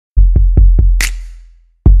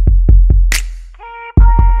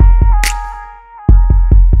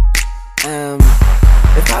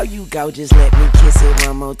go, just let me kiss it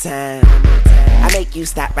one more time. I make you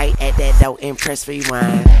stop right at that door and press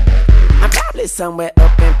rewind. I'm probably somewhere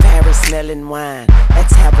up in Paris smelling wine.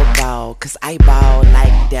 Let's have a ball, cause I ball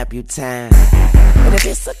like debutante. And if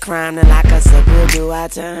it's a crime, then like I said, we'll do our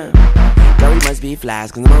time. Girl, we must be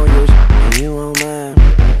flies, cause I'm on yours and you on mine.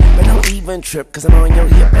 But don't even trip, cause I'm on your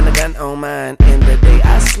hip and the gun on mine. And the day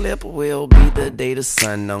I slip will be the day the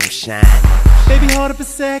sun don't shine. Baby, hold up a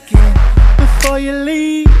second before you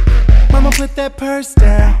leave. Mama, put that purse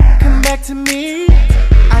down, come back to me.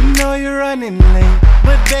 I know you're running late,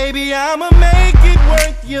 but baby, I'ma make it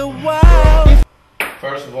worth your while.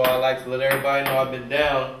 First of all, I'd like to let everybody know I've been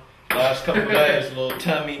down last couple of days, a little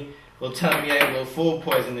tummy ache, a little food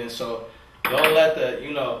poisoning. So don't let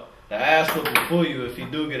the ass whooping fool you if you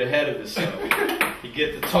do get ahead of yourself. You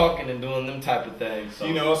get to talking and doing them type of things. So.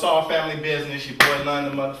 You know, it's all family business. Your boy Lon,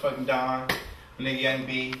 the motherfucking Don. Nigga Young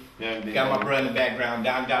B. Got my brother in the background.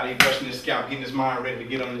 Don Dottie brushing his scalp, getting his mind ready to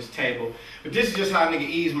get on this table. But this is just how nigga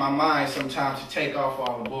ease my mind sometimes to take off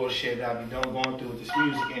all the bullshit that I be going through with this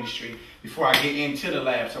music industry before I get into the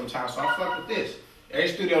lab sometimes. So I fuck with this. Every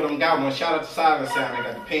studio done got one. Shout out to Silent Sound. They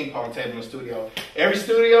got the ping pong table in the studio. Every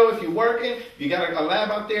studio, if you're working, you got a lab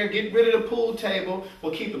out there, get rid of the pool table.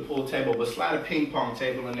 Well, keep the pool table, but slide a ping pong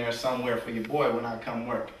table in there somewhere for your boy when I come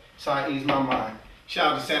work. So I ease my mind.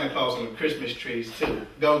 Shout out to Santa Claus on the Christmas trees, too.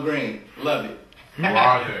 Go green. Love it. Who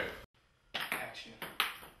are they? Action.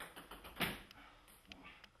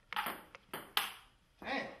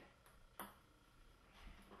 Damn.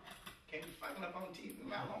 Can't be fucking up on TV.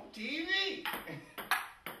 I'm on TV.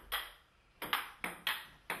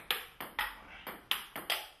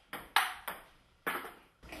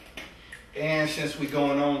 And since we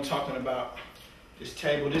going on talking about this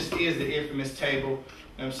table, this is the infamous table, you know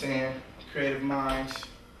what I'm saying? Creative minds.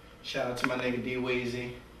 Shout out to my nigga D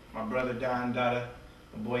Weezy, my brother Don Dada,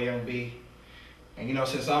 my boy Young B. And you know,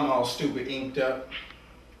 since I'm all stupid inked up,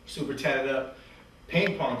 super tatted up,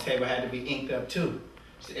 ping pong table had to be inked up too.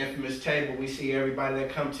 It's the infamous table. We see everybody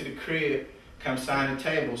that come to the crib, come sign the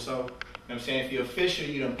table. So, you know what I'm saying, if you're official,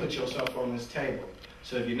 you done put yourself on this table.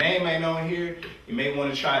 So if your name ain't on here, you may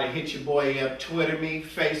want to try to hit your boy up, Twitter me,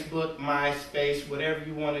 Facebook, MySpace, whatever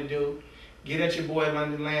you want to do. Get at your boy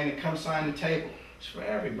London Land and come sign the table. It's for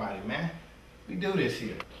everybody, man. We do this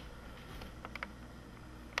here.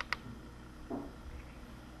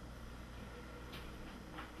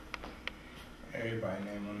 Everybody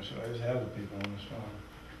name on the show. There's hella people on the show.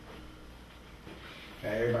 Now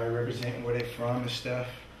everybody representing where they from and stuff.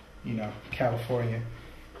 You know, California.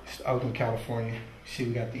 It's Oakland, California. See,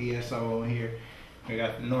 we got the ESO on here. We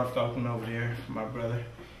got the North Oakland over there for my brother.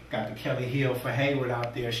 Got the Kelly Hill for Hayward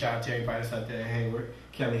out there. Shout out to everybody that's out there in Hayward.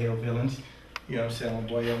 Kelly Hill villains. You know what I'm saying? My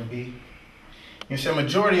boy Young B. You know what I'm saying?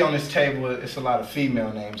 Majority on this table, it's a lot of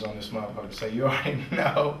female names on this motherfucker. So you already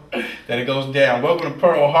know that it goes down. Welcome to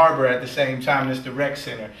Pearl Harbor at the same time. It's the rec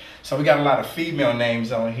center. So we got a lot of female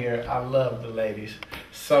names on here. I love the ladies.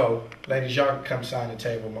 So, ladies, y'all can come sign the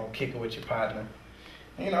table. I'm going to kick it with your partner.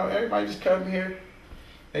 And, you know, everybody just come here.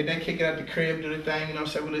 They kick it at the crib, do the thing. You know what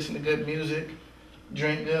I'm saying? We listen to good music.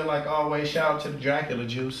 Drink good like always. Shout out to the Dracula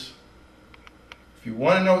juice. If you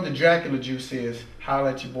want to know what the Dracula juice is,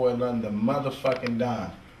 holla at your boy London, the motherfucking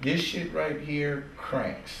Don. This shit right here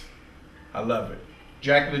cranks. I love it.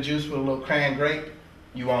 Dracula juice with a little cran grape,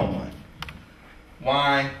 you own one.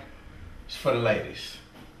 Wine is for the ladies.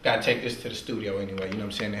 Gotta take this to the studio anyway, you know what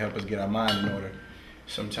I'm saying, to help us get our mind in order.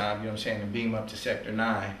 Sometimes, you know what I'm saying, to beam up to Sector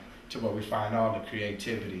 9 to where we find all the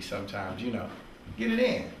creativity sometimes, you know. Get it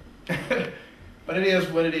in. But it is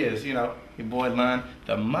what it is, you know. Your boy Lon,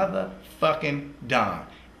 the motherfucking Don.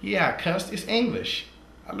 Yeah, I cussed. It's English.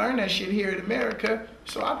 I learned that shit here in America,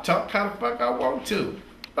 so I talk how the fuck I want to.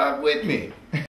 Fuck with me.